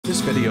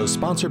This video is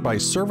sponsored by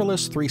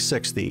Serverless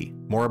 360.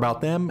 More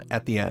about them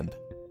at the end.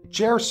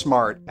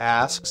 JairSmart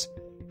asks,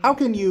 how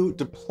can you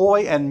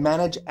deploy and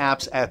manage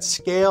apps at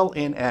scale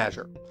in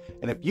Azure?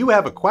 And if you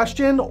have a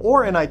question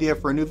or an idea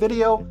for a new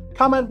video,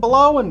 comment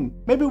below and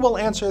maybe we'll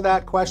answer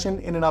that question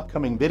in an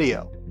upcoming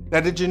video. Now,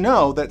 did you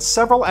know that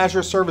several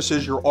Azure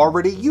services you're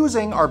already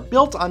using are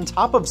built on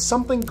top of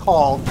something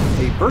called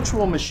a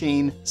virtual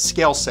machine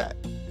scale set?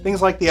 Things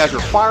like the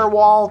Azure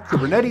Firewall,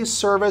 Kubernetes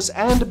Service,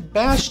 and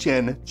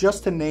Bastion,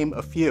 just to name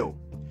a few.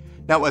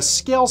 Now, a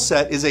scale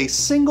set is a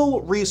single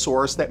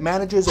resource that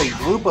manages a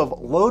group of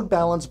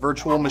load-balanced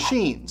virtual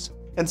machines.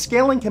 And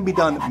scaling can be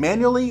done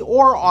manually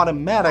or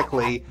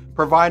automatically,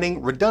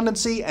 providing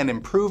redundancy and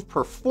improved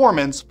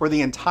performance for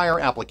the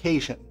entire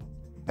application.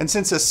 And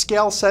since a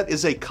scale set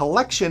is a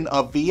collection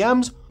of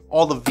VMs,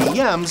 all the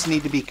VMs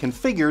need to be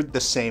configured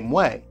the same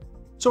way.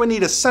 So we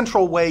need a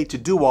central way to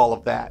do all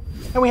of that.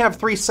 And we have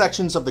three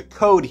sections of the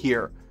code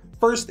here.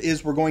 First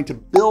is we're going to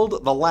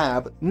build the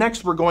lab.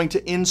 Next, we're going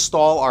to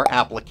install our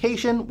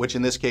application, which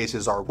in this case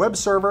is our web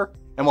server,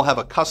 and we'll have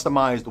a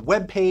customized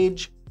web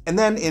page. And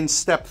then in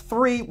step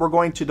 3, we're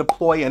going to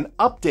deploy an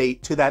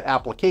update to that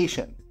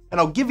application.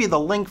 And I'll give you the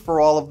link for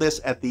all of this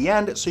at the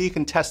end so you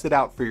can test it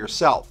out for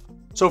yourself.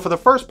 So for the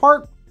first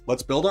part,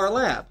 let's build our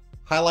lab.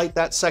 Highlight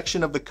that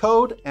section of the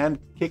code and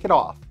kick it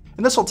off.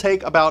 And this will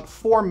take about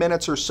 4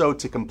 minutes or so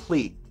to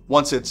complete.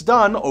 Once it's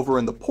done, over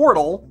in the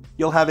portal,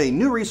 you'll have a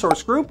new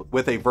resource group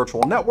with a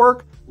virtual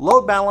network,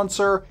 load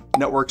balancer,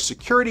 network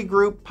security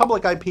group,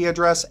 public IP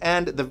address,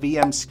 and the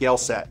VM scale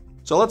set.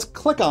 So let's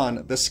click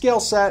on the scale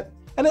set,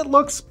 and it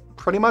looks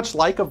pretty much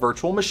like a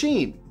virtual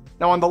machine.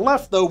 Now on the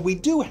left though, we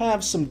do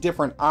have some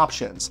different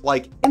options,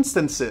 like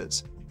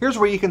instances. Here's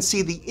where you can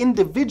see the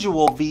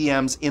individual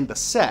VMs in the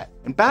set.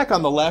 And back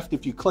on the left,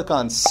 if you click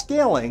on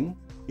scaling,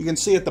 you can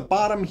see at the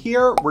bottom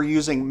here, we're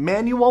using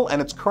manual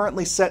and it's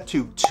currently set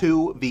to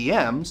 2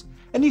 VMs.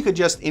 And you could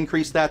just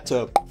increase that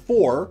to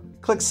 4,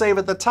 click save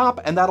at the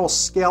top, and that'll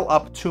scale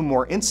up 2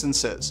 more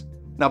instances.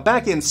 Now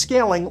back in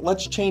scaling,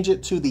 let's change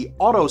it to the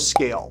auto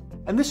scale.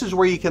 And this is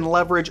where you can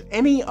leverage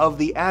any of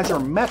the Azure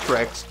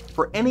metrics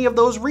for any of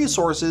those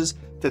resources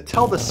to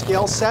tell the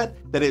scale set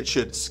that it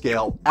should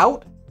scale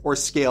out or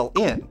scale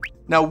in.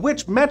 Now,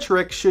 which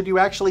metric should you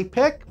actually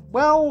pick?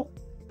 Well,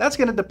 that's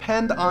going to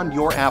depend on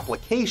your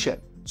application.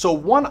 So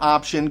one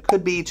option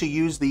could be to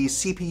use the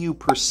CPU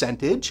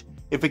percentage.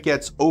 If it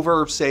gets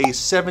over, say,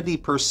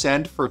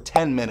 70% for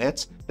 10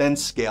 minutes, then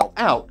scale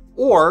out.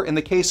 Or in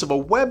the case of a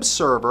web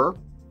server,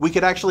 we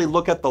could actually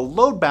look at the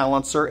load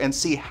balancer and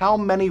see how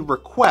many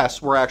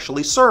requests we're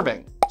actually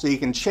serving. So you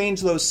can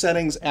change those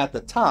settings at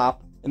the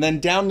top, and then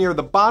down near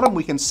the bottom,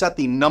 we can set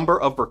the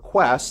number of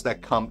requests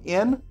that come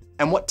in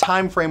and what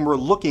time frame we're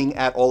looking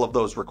at all of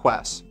those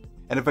requests.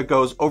 And if it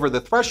goes over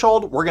the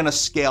threshold, we're gonna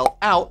scale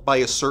out by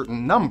a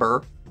certain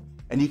number,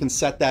 and you can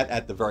set that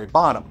at the very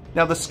bottom.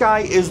 Now the sky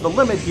is the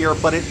limit here,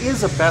 but it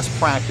is a best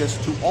practice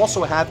to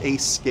also have a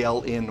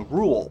scale in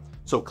rule.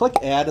 So click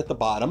add at the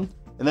bottom,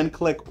 and then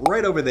click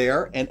right over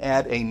there and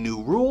add a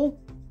new rule.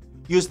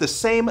 Use the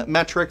same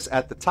metrics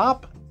at the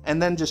top,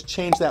 and then just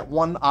change that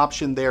one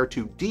option there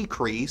to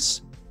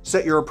decrease.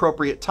 Set your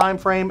appropriate time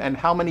frame and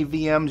how many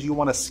VMs you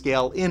wanna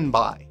scale in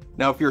by.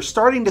 Now, if you're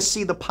starting to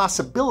see the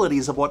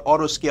possibilities of what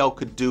autoscale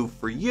could do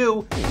for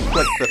you,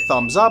 click the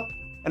thumbs up.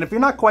 And if you're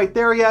not quite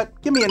there yet,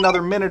 give me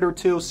another minute or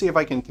two, see if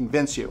I can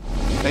convince you.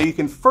 Now, you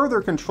can further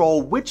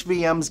control which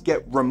VMs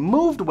get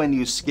removed when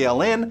you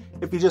scale in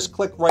if you just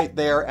click right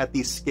there at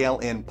the scale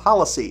in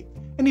policy.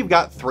 And you've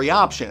got 3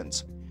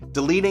 options: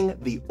 deleting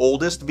the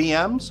oldest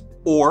VMs,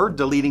 or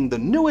deleting the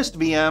newest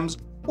VMs,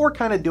 or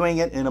kind of doing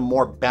it in a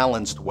more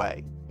balanced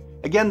way.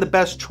 Again, the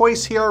best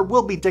choice here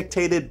will be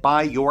dictated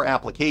by your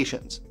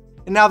applications.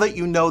 And now that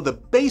you know the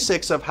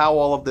basics of how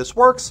all of this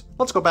works,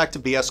 let's go back to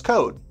VS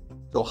Code.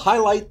 So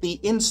highlight the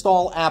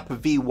Install App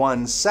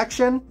V1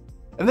 section,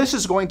 and this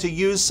is going to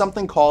use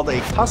something called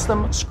a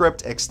custom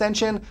script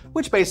extension,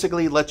 which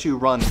basically lets you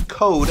run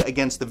code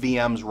against the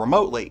VMs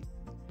remotely.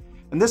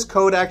 And this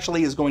code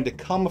actually is going to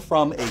come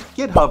from a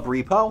GitHub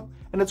repo,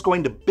 and it's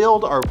going to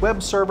build our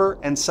web server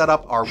and set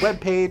up our web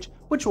page,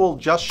 which will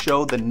just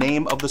show the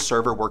name of the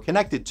server we're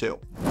connected to.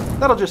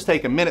 That'll just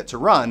take a minute to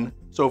run.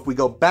 So if we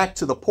go back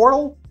to the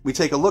portal, we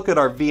take a look at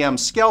our VM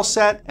scale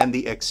set and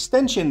the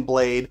extension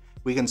blade,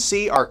 we can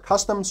see our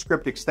custom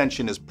script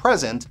extension is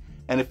present.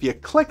 And if you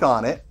click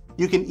on it,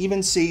 you can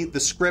even see the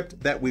script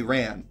that we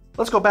ran.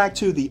 Let's go back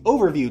to the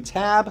overview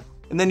tab,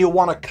 and then you'll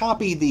want to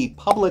copy the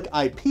public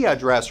IP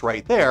address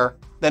right there,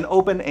 then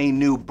open a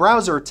new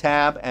browser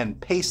tab and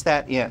paste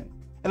that in.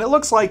 And it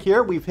looks like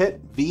here we've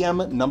hit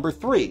VM number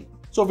 3.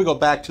 So if we go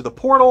back to the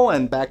portal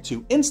and back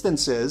to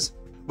instances,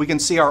 we can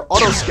see our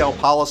autoscale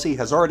policy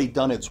has already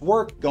done its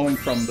work, going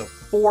from the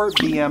 4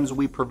 VMs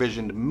we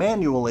provisioned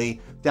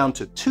manually down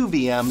to 2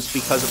 VMs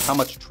because of how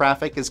much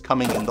traffic is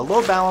coming in the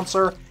load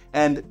balancer,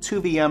 and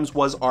 2 VMs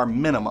was our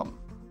minimum.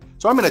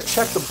 So I'm going to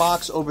check the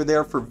box over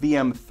there for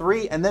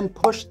VM3 and then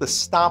push the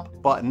stop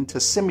button to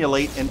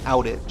simulate an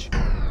outage.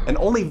 and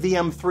only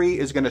VM3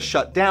 is going to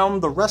shut down.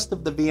 The rest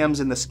of the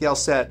VMs in the scale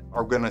set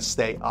are going to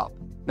stay up.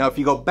 Now, if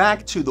you go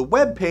back to the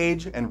web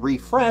page and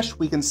refresh,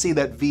 we can see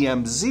that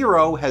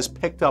VM0 has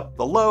picked up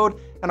the load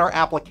and our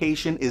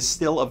application is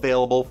still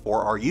available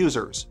for our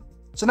users.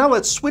 So now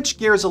let's switch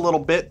gears a little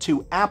bit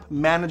to app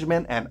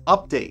management and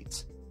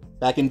updates.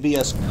 Back in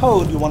VS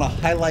Code, you want to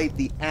highlight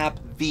the app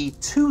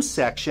v2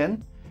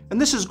 section, and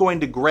this is going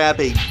to grab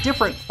a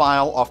different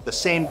file off the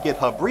same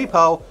GitHub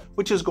repo,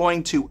 which is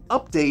going to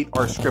update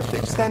our script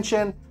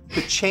extension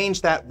to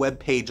change that web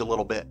page a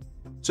little bit.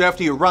 So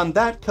after you run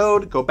that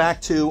code, go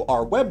back to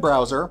our web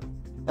browser,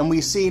 and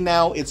we see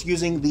now it's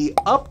using the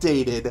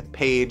updated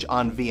page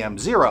on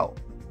VM0.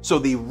 So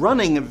the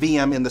running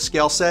VM in the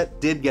scale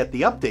set did get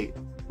the update.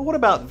 But what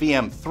about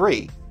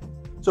VM3?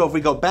 So if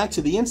we go back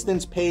to the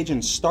instance page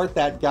and start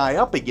that guy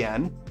up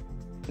again,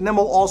 and then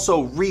we'll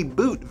also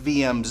reboot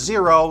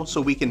VM0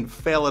 so we can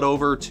fail it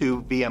over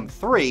to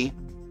VM3,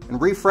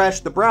 and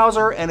refresh the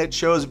browser, and it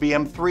shows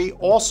VM3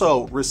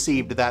 also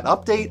received that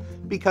update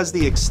because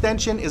the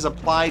extension is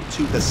applied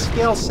to the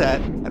scale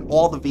set and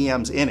all the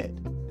VMs in it.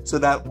 So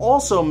that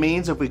also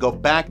means if we go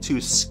back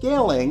to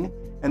scaling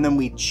and then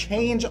we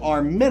change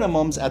our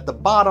minimums at the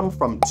bottom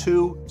from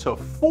 2 to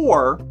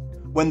 4,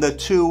 when the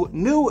 2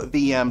 new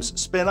VMs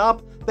spin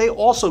up, they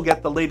also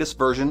get the latest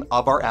version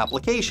of our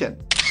application.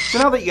 So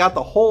now that you got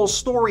the whole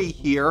story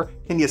here,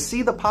 can you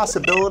see the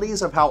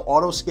possibilities of how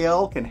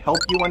autoscale can help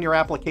you on your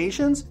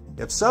applications?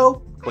 If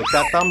so, click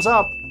that thumbs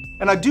up.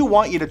 And I do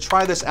want you to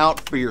try this out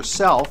for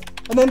yourself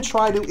and then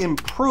try to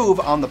improve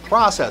on the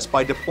process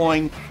by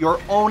deploying your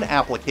own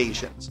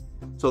applications.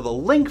 So the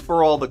link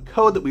for all the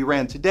code that we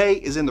ran today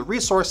is in the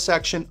resource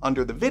section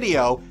under the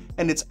video,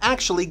 and it's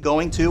actually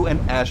going to an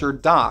Azure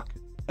doc.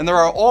 And there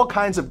are all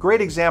kinds of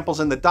great examples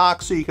in the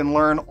doc so you can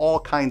learn all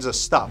kinds of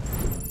stuff.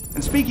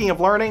 And speaking of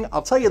learning,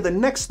 I'll tell you the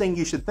next thing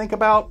you should think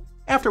about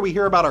after we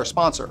hear about our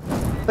sponsor.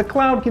 The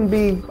cloud can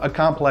be a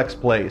complex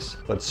place,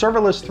 but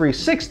Serverless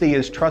 360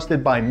 is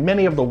trusted by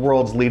many of the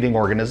world's leading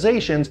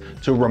organizations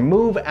to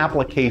remove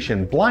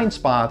application blind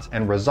spots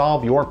and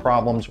resolve your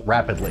problems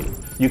rapidly.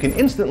 You can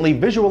instantly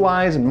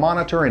visualize,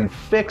 monitor, and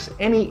fix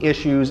any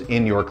issues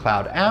in your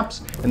cloud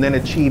apps, and then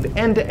achieve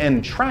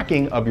end-to-end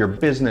tracking of your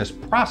business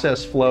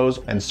process flows,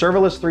 and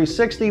Serverless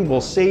 360 will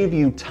save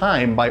you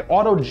time by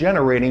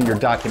auto-generating your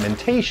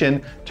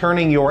documentation,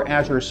 turning your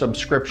Azure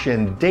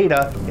subscription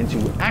data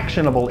into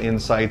actionable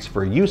insights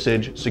for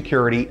usage,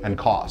 security, and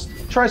cost.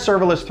 Try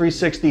Serverless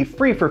 360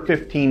 free for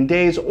 15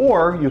 days,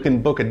 or you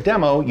can book a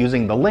demo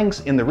using the links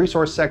in the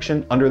resource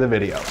section under the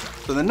video.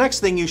 So the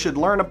next thing you should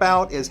learn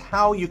about is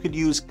how you could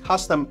use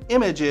custom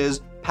images,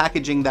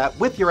 packaging that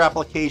with your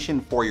application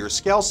for your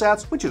scale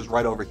sets, which is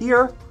right over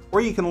here, or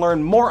you can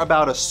learn more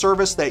about a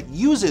service that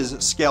uses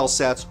scale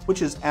sets,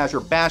 which is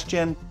Azure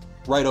Bastion,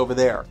 right over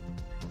there.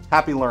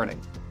 Happy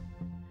learning.